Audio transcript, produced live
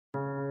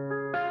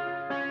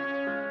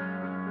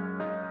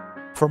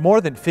For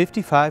more than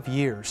 55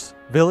 years,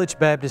 Village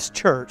Baptist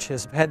Church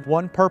has had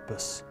one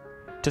purpose: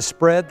 to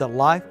spread the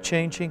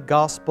life-changing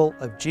gospel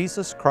of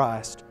Jesus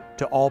Christ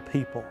to all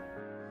people.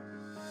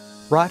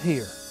 Right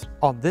here,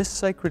 on this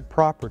sacred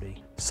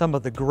property, some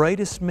of the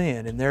greatest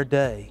men in their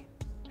day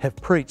have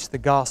preached the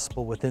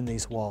gospel within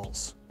these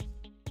walls.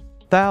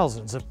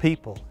 Thousands of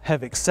people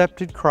have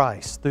accepted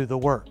Christ through the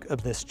work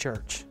of this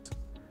church,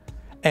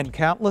 and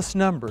countless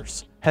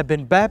numbers have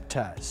been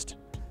baptized.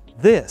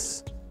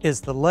 This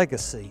is the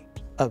legacy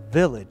of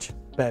Village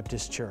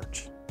Baptist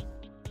Church.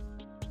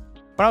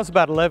 When I was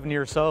about 11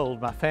 years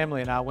old, my family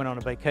and I went on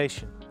a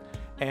vacation,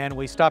 and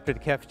we stopped at a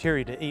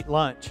cafeteria to eat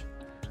lunch.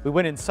 We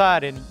went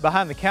inside, and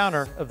behind the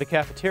counter of the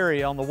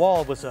cafeteria on the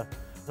wall was a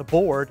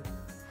board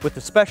with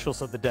the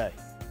specials of the day.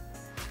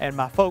 And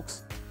my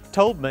folks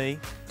told me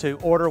to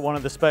order one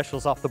of the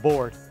specials off the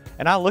board.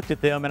 And I looked at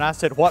them and I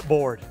said, "What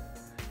board?"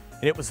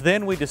 And it was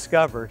then we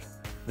discovered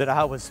that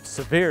I was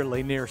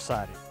severely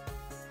nearsighted.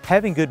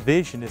 Having good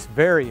vision is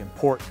very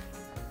important,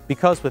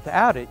 because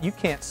without it, you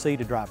can't see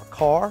to drive a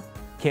car,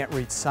 can't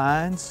read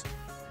signs,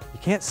 you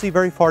can't see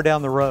very far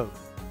down the road.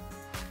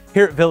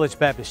 Here at Village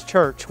Baptist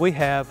Church, we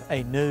have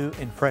a new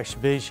and fresh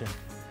vision.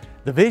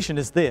 The vision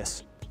is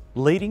this: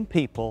 leading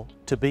people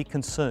to be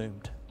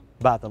consumed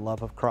by the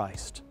love of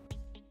Christ.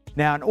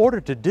 Now, in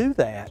order to do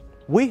that,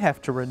 we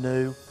have to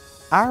renew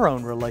our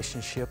own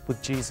relationship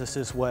with Jesus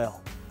as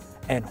well.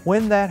 And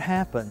when that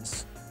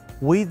happens,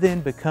 we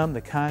then become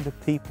the kind of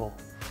people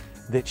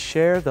that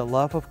share the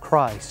love of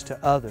Christ to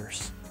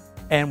others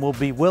and will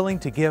be willing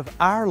to give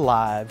our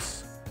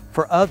lives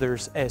for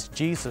others as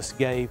Jesus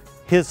gave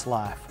His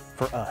life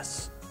for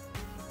us.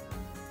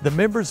 The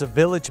members of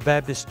Village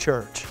Baptist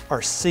Church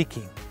are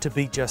seeking to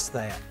be just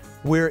that.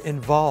 We're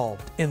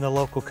involved in the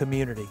local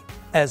community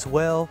as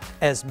well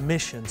as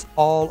missions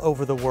all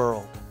over the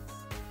world.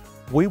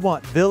 We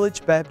want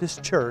Village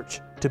Baptist Church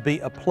to be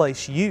a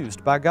place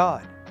used by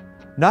God,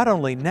 not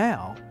only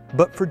now,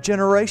 but for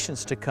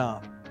generations to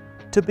come,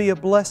 to be a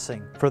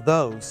blessing for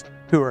those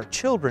who are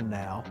children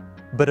now,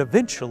 but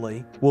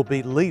eventually will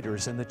be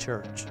leaders in the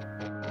church.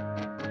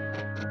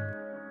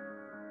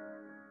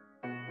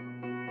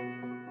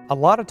 A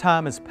lot of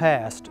time has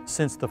passed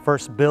since the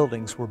first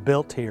buildings were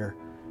built here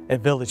at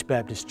Village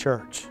Baptist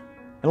Church.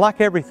 And like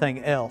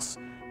everything else,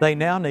 they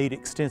now need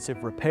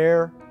extensive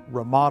repair,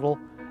 remodel,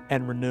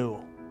 and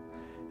renewal.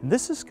 And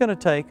this is going to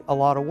take a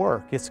lot of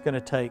work. It's going to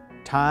take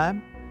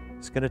time,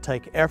 it's going to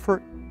take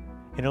effort,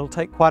 and it'll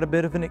take quite a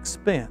bit of an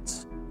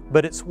expense.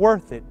 But it's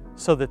worth it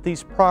so that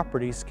these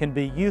properties can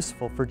be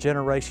useful for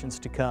generations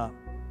to come.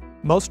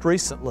 Most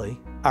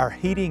recently, our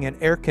heating and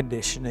air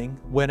conditioning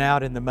went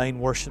out in the main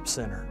worship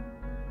center.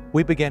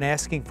 We began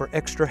asking for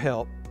extra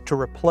help to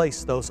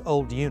replace those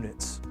old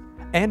units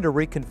and to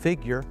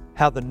reconfigure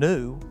how the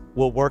new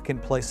will work in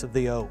place of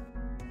the old.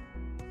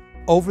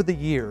 Over the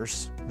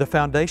years, the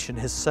foundation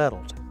has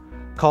settled,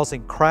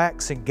 causing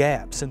cracks and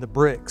gaps in the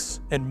bricks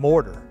and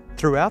mortar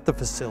throughout the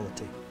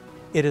facility.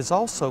 It has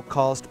also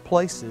caused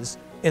places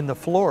in the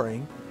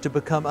flooring to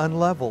become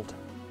unleveled,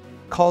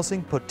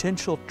 causing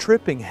potential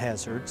tripping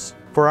hazards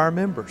for our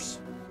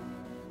members.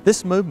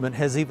 This movement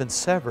has even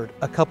severed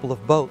a couple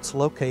of bolts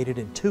located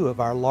in two of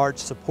our large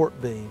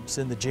support beams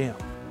in the gym,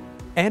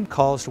 and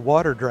caused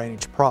water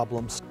drainage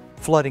problems,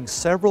 flooding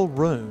several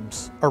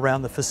rooms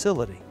around the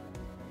facility.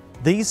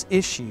 These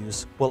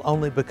issues will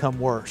only become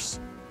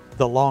worse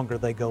the longer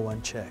they go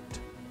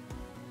unchecked.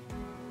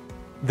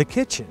 The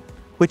kitchen,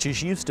 which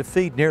is used to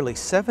feed nearly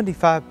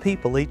 75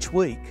 people each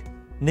week,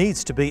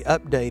 needs to be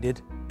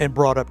updated and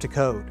brought up to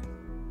code.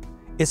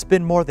 It's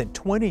been more than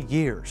 20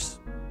 years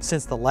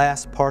since the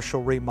last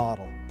partial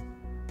remodel.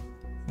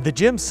 The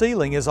gym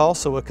ceiling is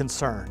also a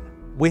concern.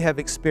 We have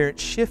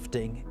experienced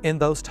shifting in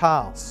those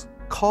tiles,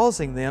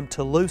 causing them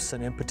to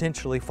loosen and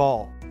potentially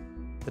fall.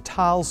 The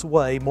tiles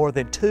weigh more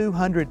than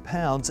 200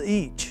 pounds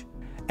each,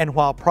 and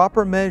while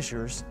proper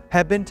measures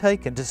have been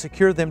taken to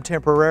secure them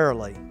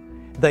temporarily,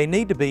 they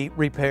need to be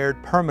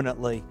repaired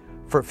permanently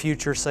for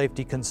future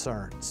safety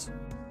concerns.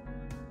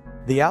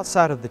 The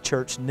outside of the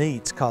church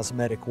needs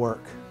cosmetic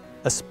work,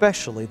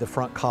 especially the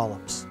front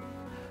columns.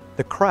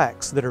 The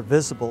cracks that are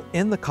visible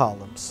in the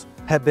columns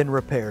have been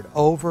repaired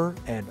over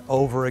and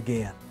over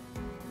again.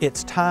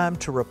 It's time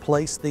to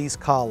replace these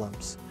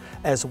columns,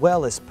 as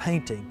well as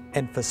painting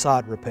and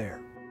facade repair.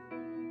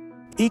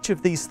 Each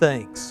of these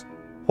things,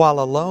 while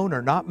alone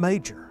are not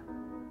major,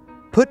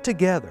 put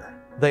together,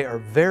 they are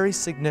very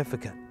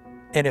significant,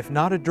 and if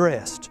not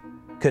addressed,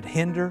 could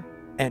hinder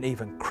and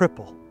even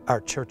cripple our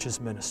church's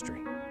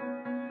ministry.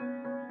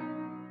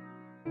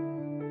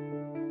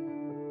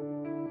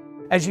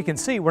 As you can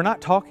see, we're not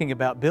talking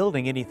about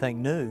building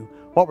anything new.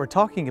 What we're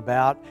talking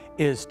about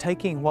is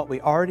taking what we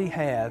already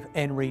have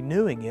and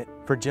renewing it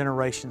for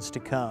generations to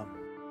come.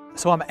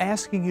 So I'm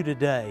asking you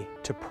today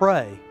to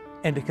pray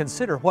and to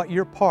consider what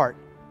your part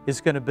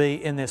is going to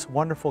be in this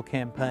wonderful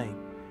campaign.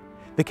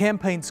 The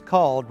campaign's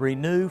called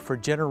Renew for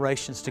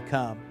Generations to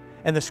Come,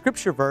 and the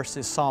scripture verse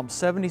is Psalm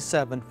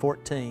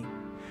 77:14,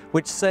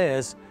 which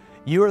says,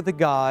 "You are the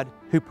God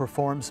who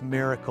performs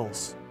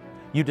miracles.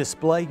 you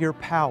display your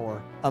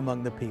power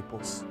among the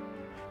peoples.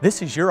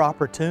 This is your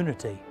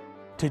opportunity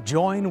to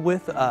join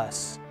with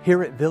us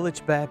here at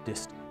Village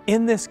Baptist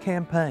in this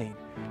campaign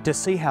to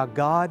see how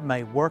God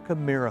may work a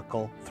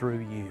miracle through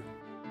you.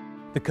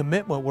 The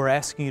commitment we're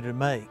asking you to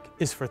make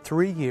is for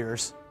 3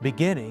 years,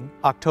 beginning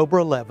October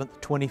 11th,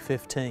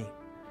 2015.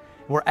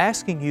 We're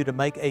asking you to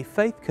make a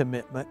faith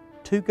commitment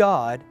to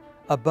God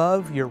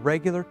above your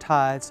regular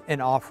tithes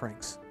and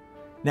offerings.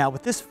 Now,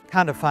 with this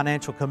kind of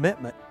financial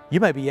commitment, you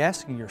may be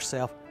asking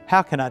yourself,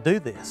 how can I do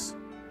this?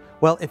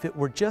 Well, if it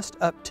were just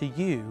up to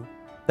you,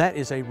 that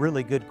is a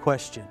really good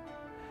question.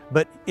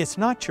 But it's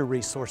not your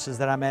resources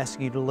that I'm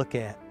asking you to look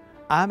at.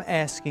 I'm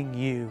asking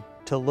you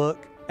to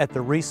look at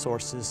the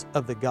resources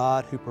of the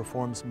God who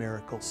performs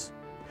miracles.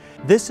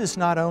 This is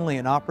not only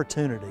an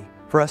opportunity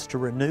for us to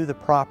renew the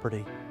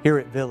property here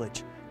at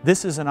Village,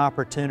 this is an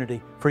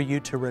opportunity for you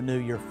to renew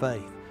your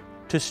faith,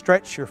 to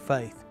stretch your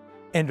faith,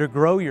 and to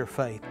grow your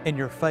faith, and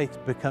your faith to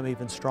become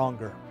even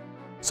stronger.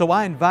 So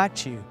I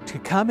invite you to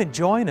come and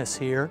join us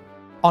here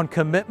on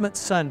Commitment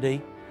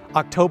Sunday,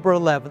 October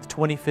 11th,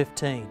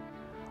 2015.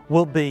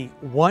 We'll be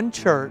one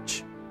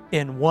church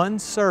in one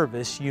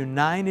service,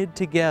 united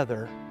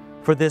together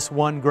for this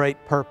one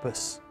great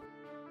purpose.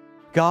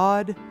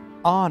 God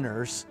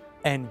honors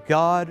and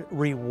God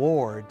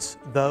rewards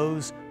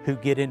those who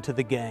get into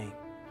the game,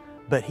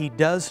 but He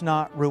does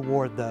not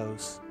reward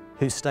those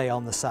who stay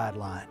on the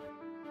sideline.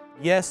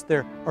 Yes,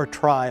 there are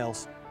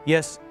trials.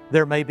 Yes,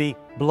 there may be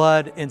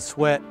blood and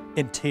sweat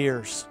and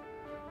tears,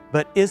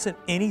 but isn't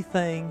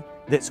anything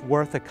that's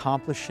worth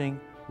accomplishing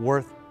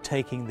worth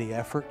taking the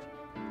effort?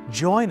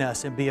 Join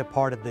us and be a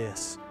part of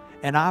this.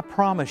 And I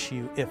promise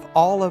you, if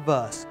all of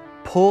us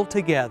pull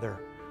together,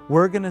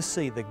 we're going to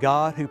see the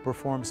God who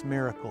performs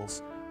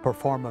miracles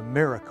perform a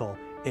miracle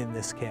in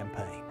this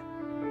campaign.